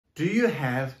Do you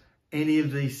have any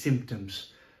of these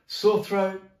symptoms? Sore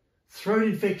throat, throat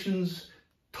infections,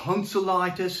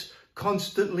 tonsillitis,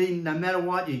 constantly, no matter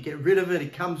what, you get rid of it,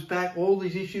 it comes back, all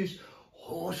these issues,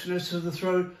 hoarseness of the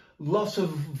throat, loss of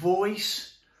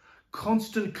voice,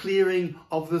 constant clearing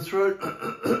of the throat,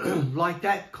 like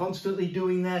that, constantly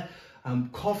doing that,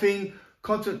 coughing,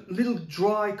 constant little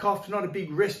dry cough, not a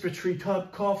big respiratory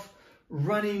type cough,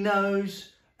 runny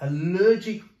nose,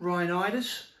 allergic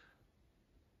rhinitis,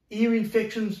 ear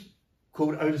infections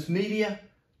called otitis media,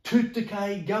 tooth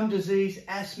decay, gum disease,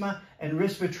 asthma, and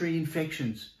respiratory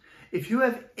infections. If you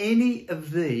have any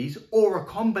of these, or a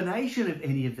combination of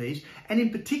any of these, and in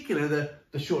particular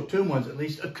the short-term ones at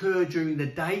least, occur during the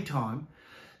daytime,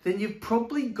 then you've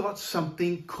probably got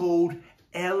something called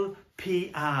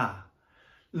LPR,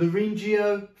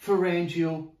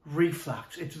 laryngopharyngeal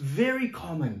reflux. It's very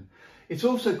common. It's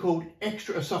also called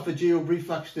extraesophageal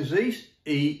reflux disease,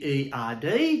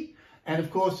 EERD, and of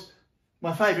course,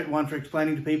 my favourite one for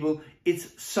explaining to people,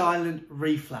 it's silent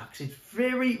reflux. It's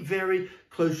very, very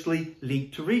closely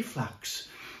linked to reflux.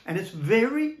 And it's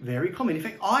very, very common. In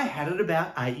fact, I had it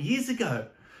about 8 years ago.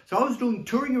 So I was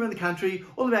touring around the country,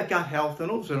 all about gut health, and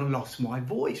all of a sudden I lost my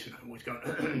voice. I was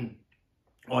going,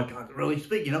 I can't really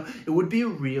speak, It would be a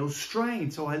real strain.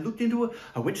 So I looked into it.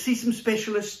 I went to see some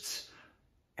specialists.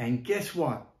 And guess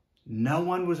what? No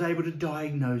one was able to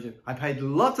diagnose it. I paid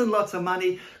lots and lots of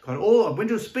money. I went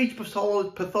to a speech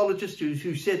pathologist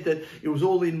who said that it was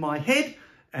all in my head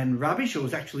and rubbish. It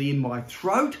was actually in my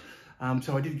throat.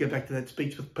 So I did go back to that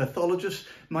speech pathologist.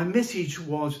 My message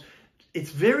was,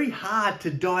 it's very hard to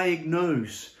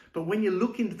diagnose. But when you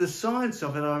look into the science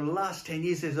of it over the last 10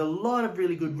 years, there's a lot of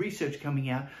really good research coming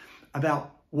out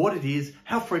about what it is,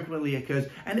 how frequently it occurs,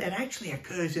 and it actually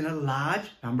occurs in a large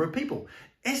number of people.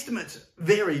 Estimates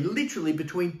vary literally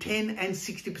between 10 and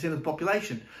 60% of the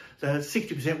population. So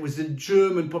 60% was the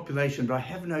German population, but I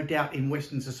have no doubt in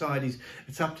Western societies,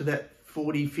 it's up to that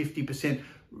 40, 50%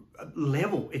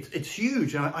 level. It's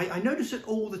huge. I notice it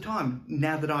all the time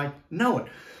now that I know it.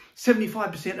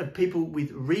 75% of people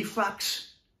with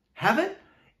reflux have it.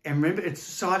 And remember, it's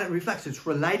silent reflux. It's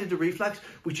related to reflux,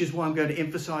 which is why I'm going to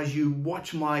emphasize you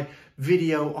watch my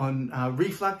video on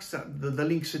reflux. The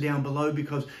links are down below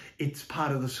because it's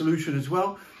part of the solution as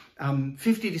well.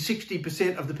 50 to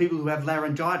 60% of the people who have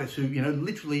laryngitis, who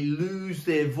literally lose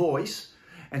their voice,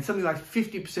 and something like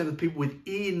 50% of the people with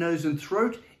ear, nose, and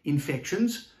throat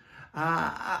infections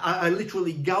are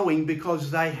literally going because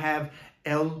they have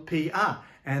LPR.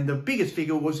 And the biggest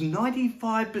figure was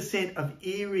 95% of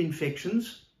ear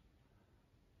infections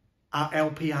are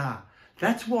LPR.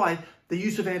 That's why the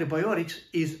use of antibiotics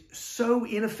is so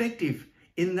ineffective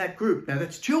in that group. Now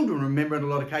that's children, remember, in a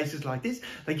lot of cases like this.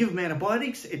 They give them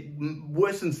antibiotics, it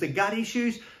worsens the gut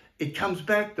issues, it comes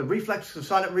back, the reflux, the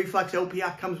silent reflux,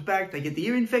 LPR comes back, they get the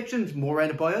ear infections, more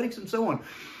antibiotics and so on.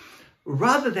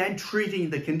 Rather than treating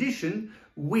the condition,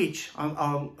 which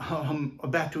I'm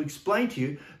about to explain to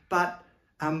you, but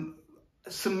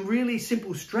some really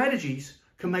simple strategies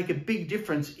can make a big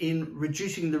difference in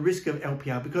reducing the risk of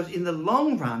LPR, because in the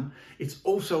long run, it's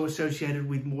also associated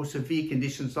with more severe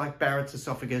conditions like Barrett's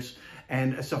esophagus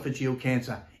and esophageal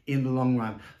cancer in the long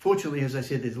run. Fortunately, as I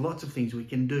said, there's lots of things we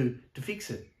can do to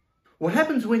fix it. What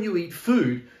happens when you eat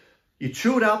food, you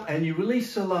chew it up and you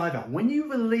release saliva. When you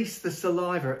release the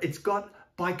saliva, it's got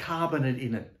bicarbonate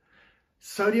in it.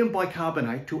 Sodium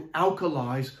bicarbonate to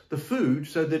alkalize the food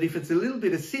so that if it's a little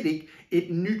bit acidic,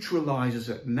 it neutralizes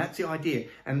it. And that's the idea.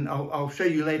 And I'll show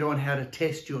you later on how to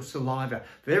test your saliva.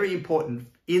 Very important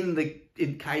in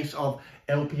case of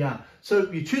LPR.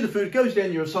 So you chew the food, it goes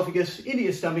down your esophagus, into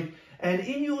your stomach, and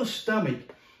in your stomach,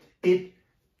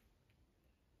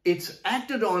 it's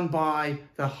acted on by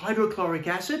the hydrochloric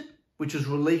acid, which is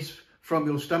released from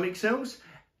your stomach cells,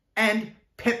 and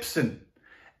pepsin.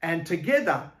 And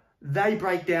together, they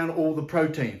break down all the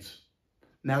proteins.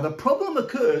 Now, the problem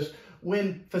occurs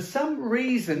when, for some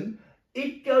reason,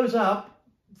 it goes up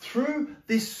through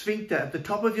this sphincter at the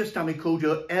top of your stomach called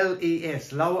your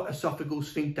LES, lower esophageal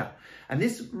sphincter. And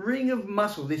this ring of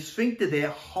muscle, this sphincter there,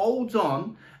 holds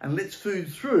on and lets food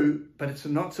through, but it's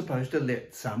not supposed to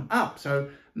let some up. So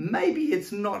maybe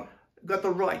it's not got the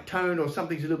right tone, or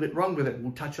something's a little bit wrong with it.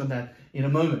 We'll touch on that in a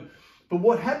moment. But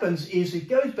what happens is it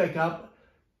goes back up,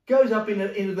 goes up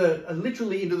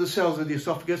literally into the cells of the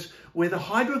esophagus, where the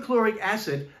hydrochloric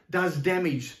acid does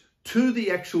damage to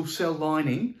the actual cell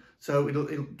lining. So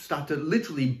it'll start to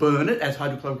literally burn it, as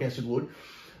hydrochloric acid would.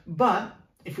 But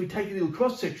if we take a little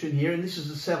cross section here, and this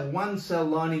is one cell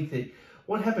lining thick,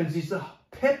 what happens is the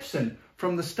pepsin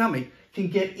from the stomach can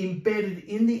get embedded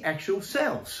in the actual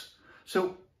cells.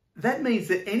 So that means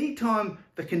that anytime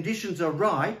the conditions are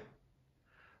right,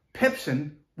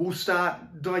 pepsin will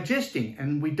start digesting,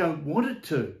 and we don't want it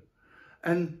to.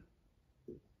 And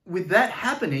with that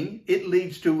happening, it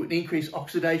leads to an increased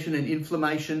oxidation and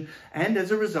inflammation, and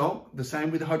as a result, the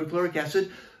same with hydrochloric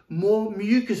acid, more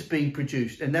mucus being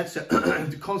produced, and that's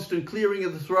the constant clearing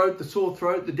of the throat, the sore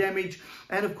throat, the damage,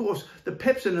 and of course the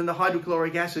pepsin and the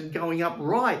hydrochloric acid going up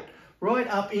right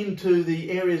up into the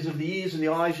areas of the ears and the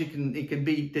eyes. It can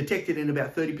be detected in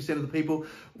about 30% of the people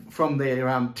from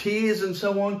their tears and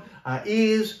so on,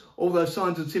 ears, all those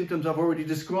signs and symptoms I've already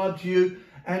described to you,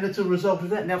 and it's a result of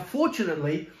that. Now,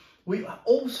 fortunately, we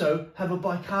also have a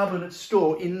bicarbonate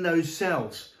store in those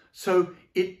cells, so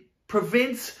it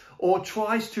prevents or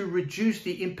tries to reduce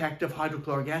the impact of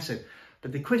hydrochloric acid.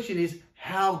 But the question is,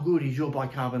 how good is your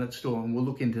bicarbonate store? And we'll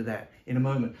look into that in a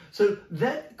moment. So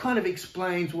that kind of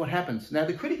explains what happens. Now,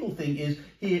 the critical thing is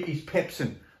here is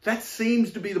pepsin. That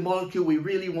seems to be the molecule we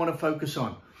really want to focus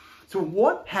on. So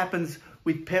what happens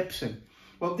with pepsin?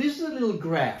 Well, this is a little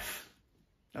graph.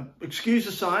 Now, excuse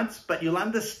the science, but you'll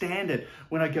understand it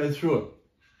when I go through it.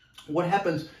 What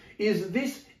happens is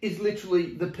this is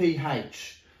literally the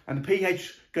pH. And the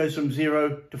pH goes from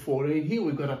 0 to 14. Here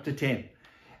we've got up to 10.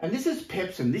 And this is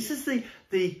pepsin. This is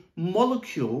the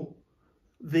molecule,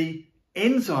 the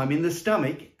enzyme in the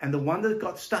stomach, and the one that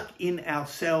got stuck in our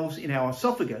cells in our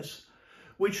esophagus,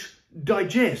 which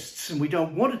digests, and we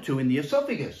don't want it to in the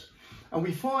esophagus. And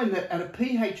we find that at a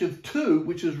pH of 2,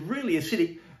 which is really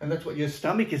acidic, and that's what your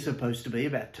stomach is supposed to be,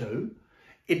 about 2,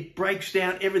 it breaks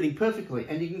down everything perfectly.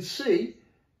 And you can see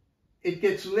it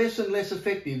gets less and less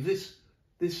effective.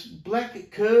 This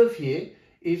black curve here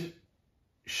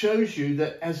shows you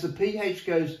that as the pH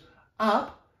goes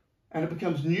up and it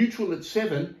becomes neutral at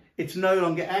 7, it's no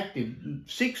longer active.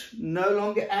 6, no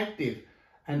longer active.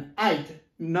 And 8,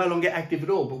 no longer active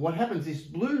at all. But what happens, this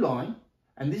blue line,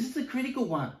 and this is the critical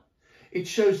one, it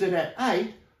shows that at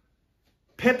 8,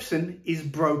 pepsin is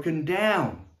broken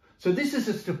down. So this is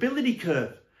a stability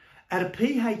curve. At a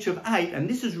pH of 8, and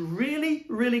this is really,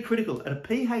 really critical, at a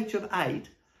pH of 8,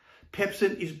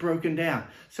 pepsin is broken down.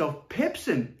 So if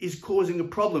pepsin is causing a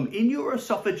problem in your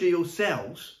esophageal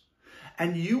cells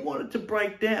and you want it to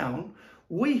break down,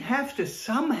 we have to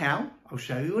somehow, I'll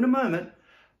show you in a moment,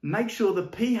 make sure the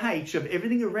pH of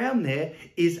everything around there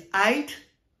is 8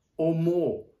 or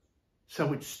more.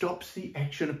 So it stops the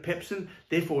action of pepsin,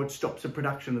 therefore it stops the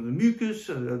production of the mucus,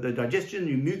 the digestion of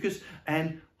the mucus,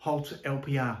 and halts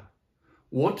LPR.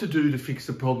 What to do to fix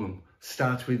the problem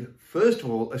starts with, first of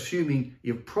all, assuming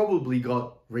you've probably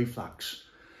got reflux.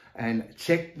 And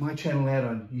check my channel out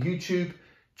on YouTube.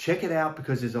 Check it out,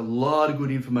 because there's a lot of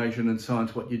good information and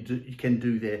science what you can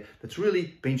do there that's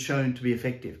really been shown to be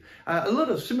effective. A lot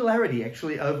of similarity,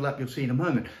 actually, overlap you'll see in a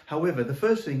moment. However, the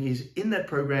first thing is, in that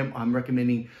program, I'm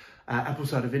recommending apple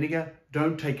cider vinegar.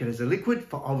 Don't take it as a liquid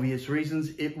for obvious reasons.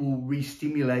 It will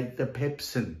re-stimulate the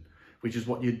pepsin, which is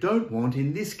what you don't want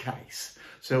in this case.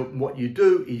 So what you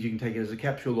do is you can take it as a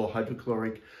capsule or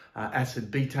hydrochloric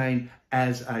acid betaine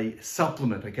as a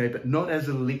supplement, okay, but not as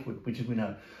a liquid, which we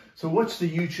know. So watch the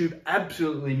YouTube,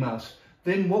 absolutely must.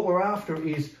 Then what we're after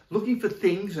is looking for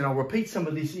things, and I'll repeat some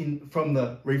of this from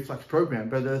the reflux program,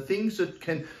 but there are things that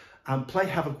can play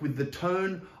havoc with the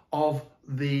tone of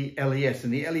the LES.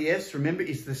 And the LES, remember,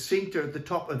 is the sphincter at the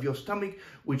top of your stomach,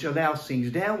 which allows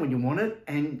things down when you want it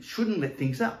and shouldn't let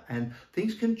things up. And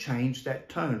things can change that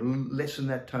tone, lessen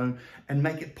that tone, and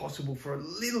make it possible for a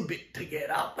little bit to get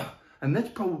up. And that's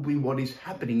probably what is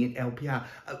happening in LPR.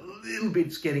 A little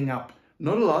bit's getting up.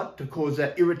 Not a lot to cause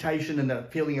that irritation and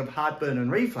that feeling of heartburn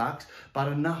and reflux,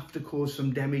 but enough to cause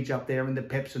some damage up there and the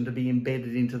pepsin to be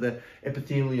embedded into the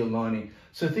epithelial lining.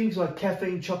 So things like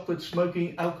caffeine, chocolate,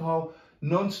 smoking, alcohol,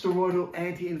 non-steroidal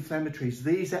anti-inflammatories.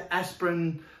 These are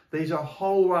aspirin. These are a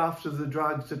whole raft of the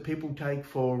drugs that people take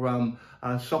for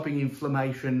stopping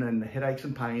inflammation and headaches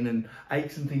and pain and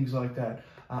aches and things like that.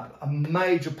 A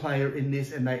major player in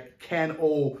this, and they can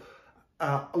all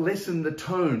lessen the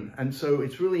tone. And so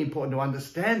it's really important to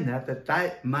understand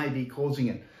that may be causing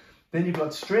it. Then you've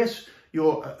got stress.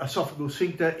 Your esophageal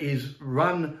sphincter is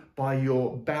run by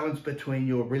your balance between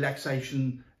your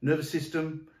relaxation nervous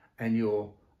system and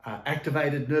your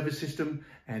activated nervous system.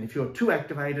 And if you're too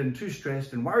activated and too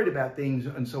stressed and worried about things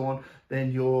and so on,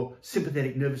 then your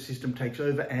sympathetic nervous system takes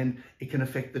over, and it can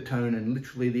affect the tone and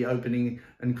literally the opening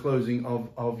and closing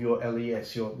of your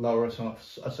LES, your lower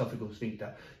esophageal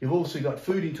sphincter. You've also got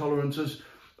food intolerances.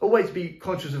 Always be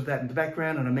conscious of that in the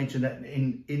background, and I mentioned that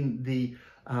in the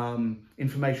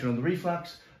information on the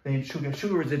reflux. then sugar.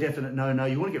 Sugar is a definite no-no.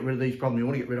 You want to get rid of these problems. You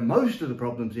want to get rid of most of the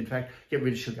problems, in fact. Get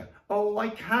rid of sugar. Oh, I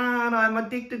can't. I'm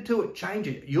addicted to it. Change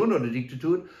it. You're not addicted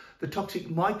to it. The toxic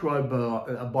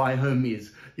microbiome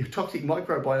is. Your toxic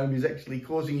microbiome is actually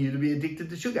causing you to be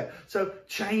addicted to sugar. So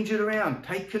change it around.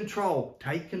 Take control.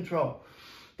 Take control.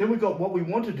 Then we've got what we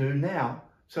want to do now.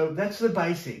 So that's the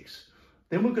basics.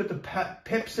 Then we've got the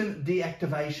pepsin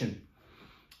deactivation.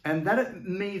 And that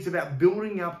means about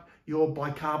building up your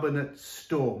bicarbonate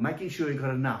store, making sure you've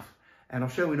got enough. And I'll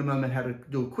show you in a moment how to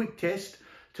do a quick test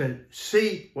to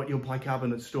see what your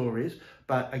bicarbonate store is.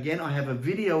 But again, I have a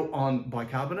video on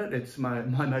bicarbonate. It's my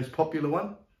most popular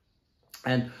one.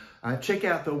 And check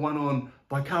out the one on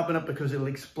bicarbonate because it'll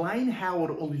explain how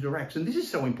it all interacts. And this is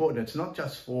so important. It's not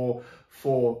just for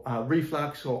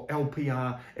reflux or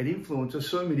LPR. It influences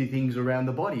so many things around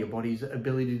the body, your body's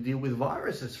ability to deal with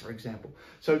viruses, for example.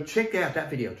 So check out that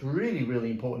video. It's really,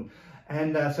 really important.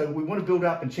 And so we want to build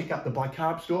up and check out the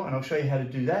bicarb store, and I'll show you how to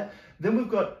do that. Then we've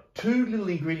got two little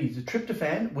ingredients, the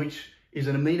tryptophan, which is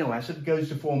an amino acid, goes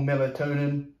to form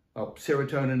serotonin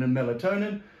and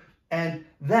melatonin. And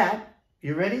that,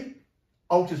 you ready?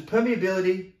 Alters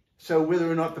permeability, so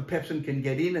whether or not the pepsin can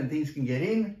get in and things can get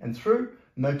in and through.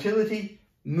 Motility,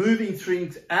 moving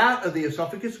things out of the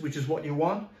esophagus, which is what you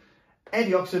want.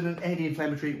 Antioxidant,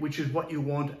 anti-inflammatory, which is what you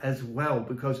want as well,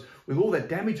 because with all that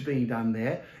damage being done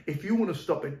there, if you want to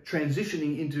stop it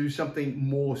transitioning into something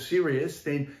more serious,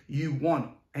 then you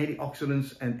want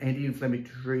antioxidants and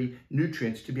anti-inflammatory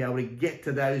nutrients to be able to get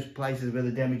to those places where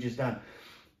the damage is done.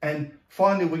 And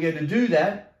finally, we're going to do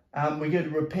that. We're going to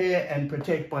repair and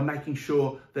protect by making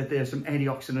sure that there are some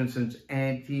antioxidants and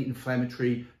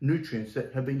anti-inflammatory nutrients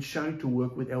that have been shown to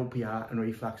work with LPR and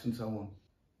reflux and so on.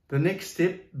 The next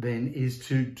step then is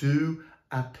to do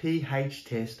a pH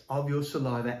test of your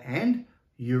saliva and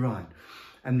urine.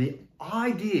 And the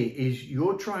idea is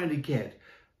you're trying to get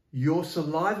your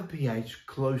saliva pH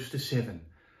close to 7.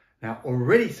 Now,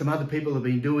 already some other people have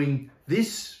been doing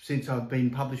this since I've been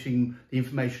publishing the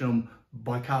information on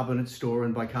bicarbonate store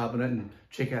and bicarbonate, and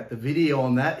check out the video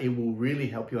on that. It will really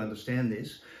help you understand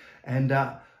this. And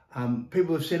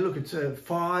people have said, look, it's a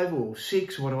 5 or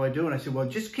 6, what do I do? And I said, well,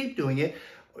 just keep doing it.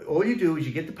 All you do is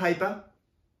you get the paper,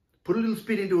 put a little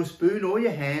spit into a spoon or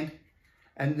your hand,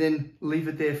 and then leave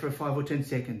it there for 5 or 10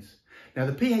 seconds. Now,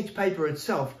 the pH paper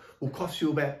itself will cost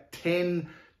you about $10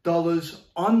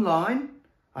 online.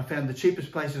 I found the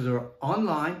cheapest places are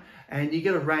online, and you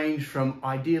get a range from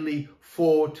ideally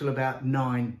 4 till about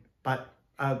 9, but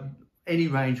any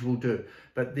range will do.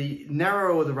 But the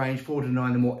narrower the range, 4 to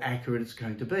 9, the more accurate it's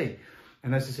going to be.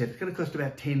 And as I said, it's going to cost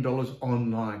about $10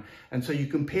 online. And so you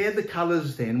compare the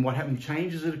colors then, what happens,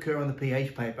 changes that occur on the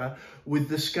pH paper with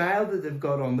the scale that they've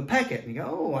got on the packet. And you go,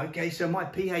 oh, okay, so my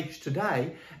pH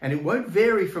today, and it won't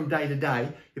vary from day to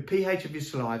day, your pH of your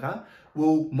saliva,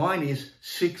 well, mine is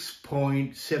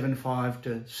 6.75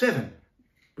 to 7,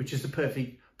 which is the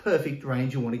perfect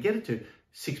range you want to get it to.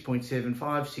 6.75,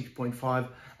 6.5,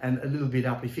 and a little bit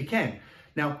up if you can.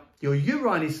 Now, your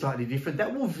urine is slightly different.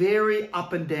 That will vary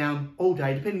up and down all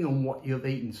day, depending on what you've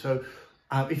eaten. So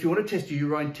if you want to test your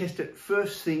urine, test it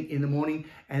first thing in the morning.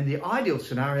 And the ideal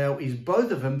scenario is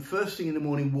both of them first thing in the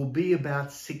morning will be about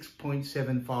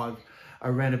 6.75,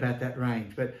 around about that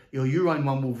range. But your urine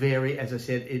one will vary. As I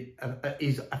said, it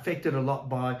is affected a lot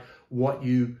by what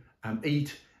you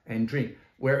eat and drink.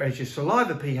 Whereas your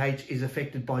saliva pH is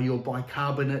affected by your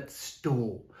bicarbonate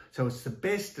store. So it's the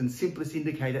best and simplest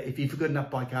indicator if you've got enough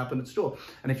bicarbonate store.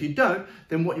 And if you don't,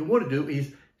 then what you want to do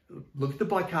is look at the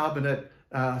bicarbonate,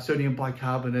 sodium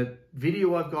bicarbonate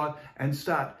video I've got, and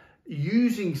start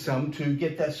using some to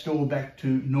get that store back to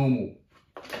normal.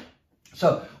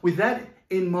 So with that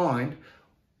in mind,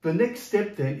 the next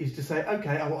step then is to say,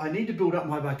 okay, I need to build up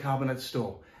my bicarbonate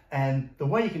store. And the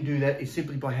way you can do that is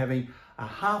simply by having a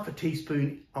half a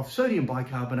teaspoon of sodium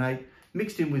bicarbonate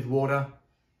mixed in with water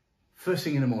first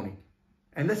thing in the morning.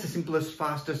 And that's the simplest,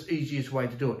 fastest, easiest way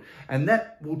to do it. And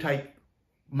that will take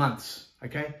months,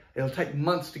 okay? It'll take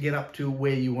months to get up to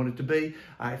where you want it to be.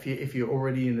 If you're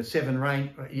already in the 7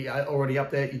 range, you're already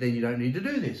up there, then you don't need to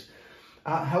do this.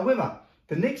 However,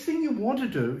 the next thing you want to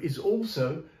do is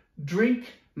also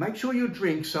drink. Make sure your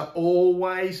drinks are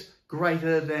always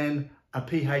greater than a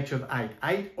pH of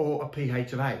 8 or a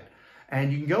pH of 8.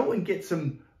 And you can go and get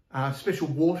some special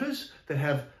waters that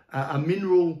have a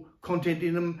mineral content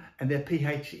in them, and their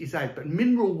pH is 8. But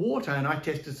mineral water, and I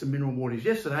tested some mineral waters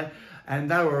yesterday,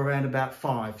 and they were around about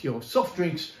 5. Your soft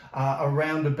drinks are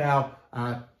around about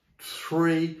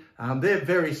 3. They're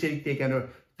very acidic.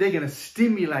 They're going to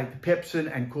stimulate the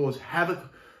pepsin and cause havoc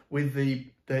with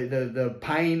the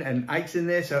pain and aches in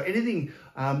there. So anything,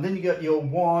 then you got your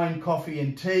wine, coffee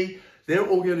and tea. They're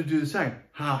all going to do the same.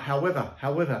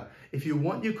 However, if you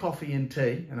want your coffee and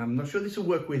tea, and I'm not sure this will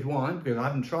work with wine because I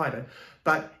haven't tried it,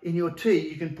 but in your tea,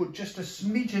 you can put just a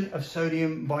smidgen of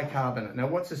sodium bicarbonate. Now,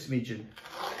 what's a smidgen?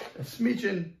 A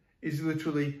smidgen is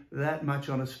literally that much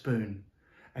on a spoon.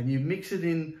 And you mix it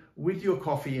in with your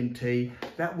coffee and tea.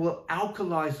 That will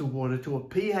alkalize the water to a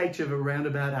pH of around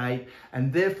about 8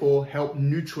 and therefore help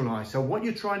neutralize. So what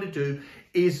you're trying to do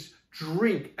is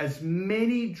drink as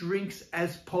many drinks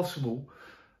as possible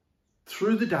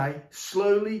through the day,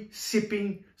 slowly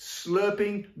sipping,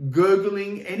 slurping,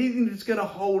 gurgling, anything that's going to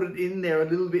hold it in there a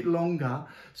little bit longer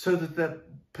so that the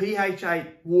pH 8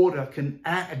 water can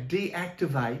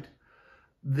deactivate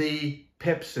the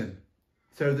pepsin.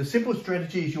 So the simple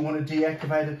strategy is you want to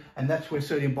deactivate it, and that's where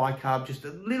sodium bicarb, just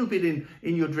a little bit in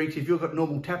your drinks. If you've got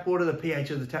normal tap water, the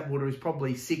pH of the tap water is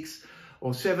probably 6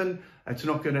 or 7. It's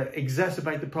not going to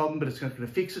exacerbate the problem, but it's not going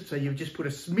to fix it. So you just put a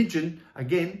smidgen,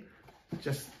 again,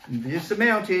 just this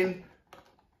amount in.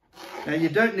 Now you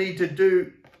don't need to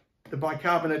do the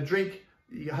bicarbonate drink.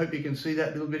 I hope you can see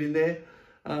that little bit in there.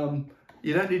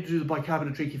 You don't need to do the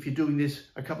bicarbonate drink if you're doing this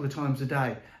a couple of times a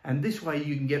day. And this way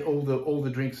you can get all the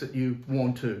drinks that you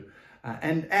want to.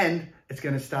 And it's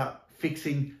going to start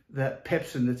fixing the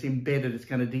pepsin that's embedded. It's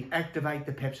going to deactivate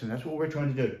the pepsin. That's what we're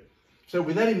trying to do. So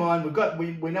with that in mind, we know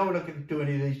we're not going to do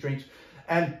any of these drinks.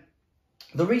 And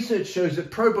the research shows that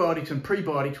probiotics and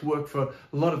prebiotics work for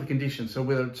a lot of the conditions. So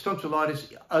whether it's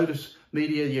tonsillitis, otitis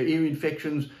media, your ear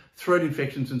infections, throat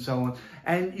infections and so on.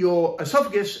 And your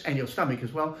esophagus and your stomach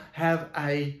as well have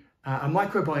a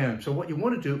microbiome. So what you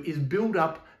want to do is build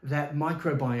up that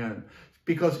microbiome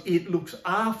because it looks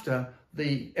after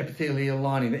the epithelial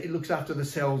lining. It looks after the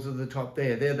cells at the top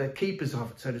there. They're the keepers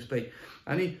of it, so to speak.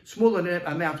 Only smaller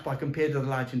amounts by compared to the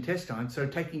large intestine. So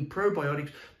taking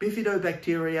probiotics,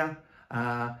 bifidobacteria,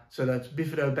 so that's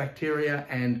bifidobacteria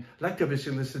and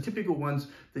lactobacillus, the typical ones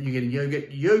that you get in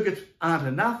yogurt. Yogurts aren't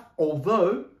enough,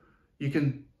 although you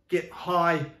can get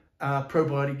high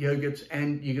probiotic yogurts,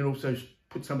 and you can also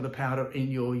put some of the powder in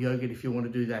your yogurt if you want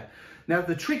to do that. Now,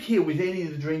 the trick here with any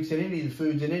of the drinks and any of the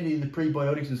foods and any of the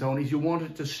prebiotics and so on is you want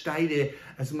it to stay there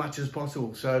as much as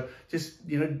possible. So just,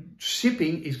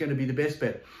 sipping is going to be the best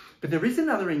bet. But there is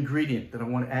another ingredient that I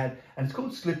want to add, and it's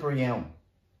called slippery elm.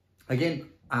 Again,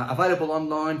 available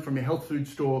online from your health food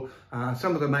store.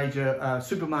 Some of the major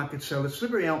supermarkets sell it.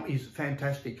 Slippery elm is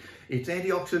fantastic. It's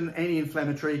antioxidant,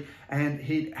 anti-inflammatory, and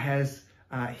it has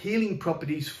healing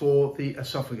properties for the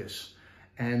esophagus.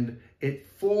 And it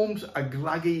forms a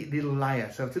gluggy little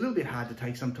layer. So it's a little bit hard to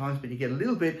take sometimes, but you get a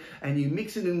little bit and you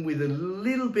mix it in with a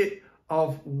little bit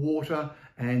of water,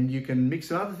 and you can mix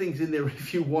some other things in there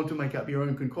if you want to make up your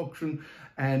own concoction.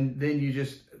 And then you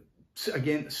just,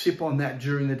 again, sip on that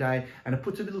during the day, and it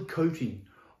puts a little coating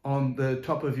on the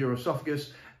top of your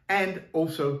esophagus, and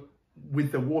also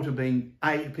with the water being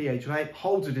pH 8,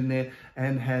 holds it in there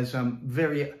and has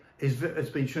it's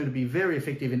been shown to be very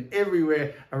effective in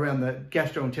everywhere around the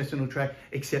gastrointestinal tract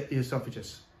except the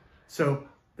esophagus. So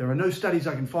there are no studies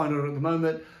I can find on it at the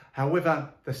moment.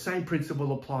 However, the same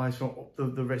principle applies for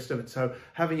the rest of it. So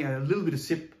having a little bit of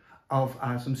sip of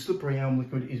some slippery elm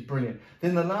liquid is brilliant.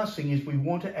 Then the last thing is we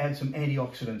want to add some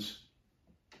antioxidants.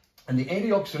 And the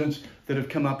antioxidants that have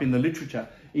come up in the literature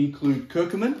include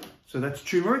curcumin, so that's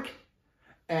turmeric,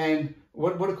 and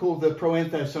what are called the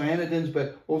proanthocyanidins,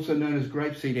 but also known as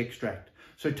grapeseed extract.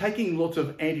 So taking lots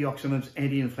of antioxidants,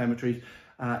 anti-inflammatories.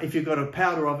 If you've got a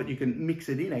powder of it, you can mix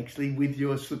it in actually with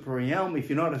your slippery elm if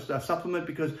you're not a supplement,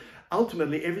 because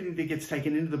ultimately everything that gets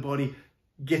taken into the body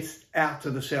gets out to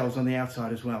the cells on the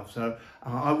outside as well. So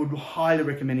I would highly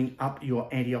recommend up your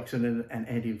antioxidant and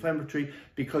anti-inflammatory,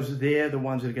 because they're the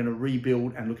ones that are going to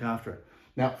rebuild and look after it.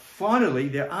 Now, finally,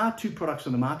 there are 2 products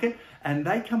on the market, and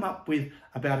they come up with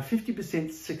about a 50%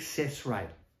 success rate.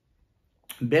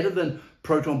 Better than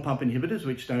proton pump inhibitors,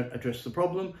 which don't address the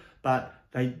problem, but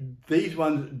these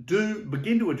ones do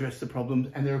begin to address the problems,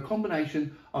 and they're a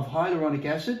combination of hyaluronic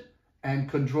acid and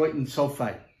chondroitin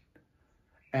sulfate.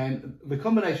 And the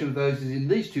combination of those is in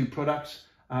these 2 products,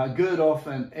 Gerdoff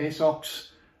and Esox,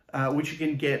 which you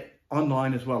can get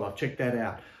online as well. I've checked that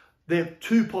out. There are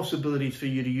 2 possibilities for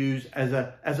you to use as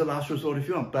a last resort if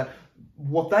you want. But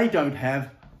what they don't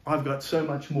have, I've got so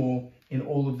much more in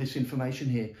all of this information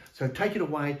here. So take it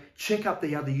away, check up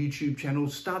the other YouTube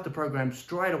channels, start the program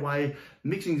straight away,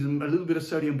 mixing a little bit of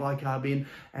sodium bicarb in,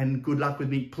 and good luck with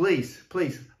me. Please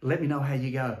let me know how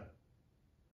you go.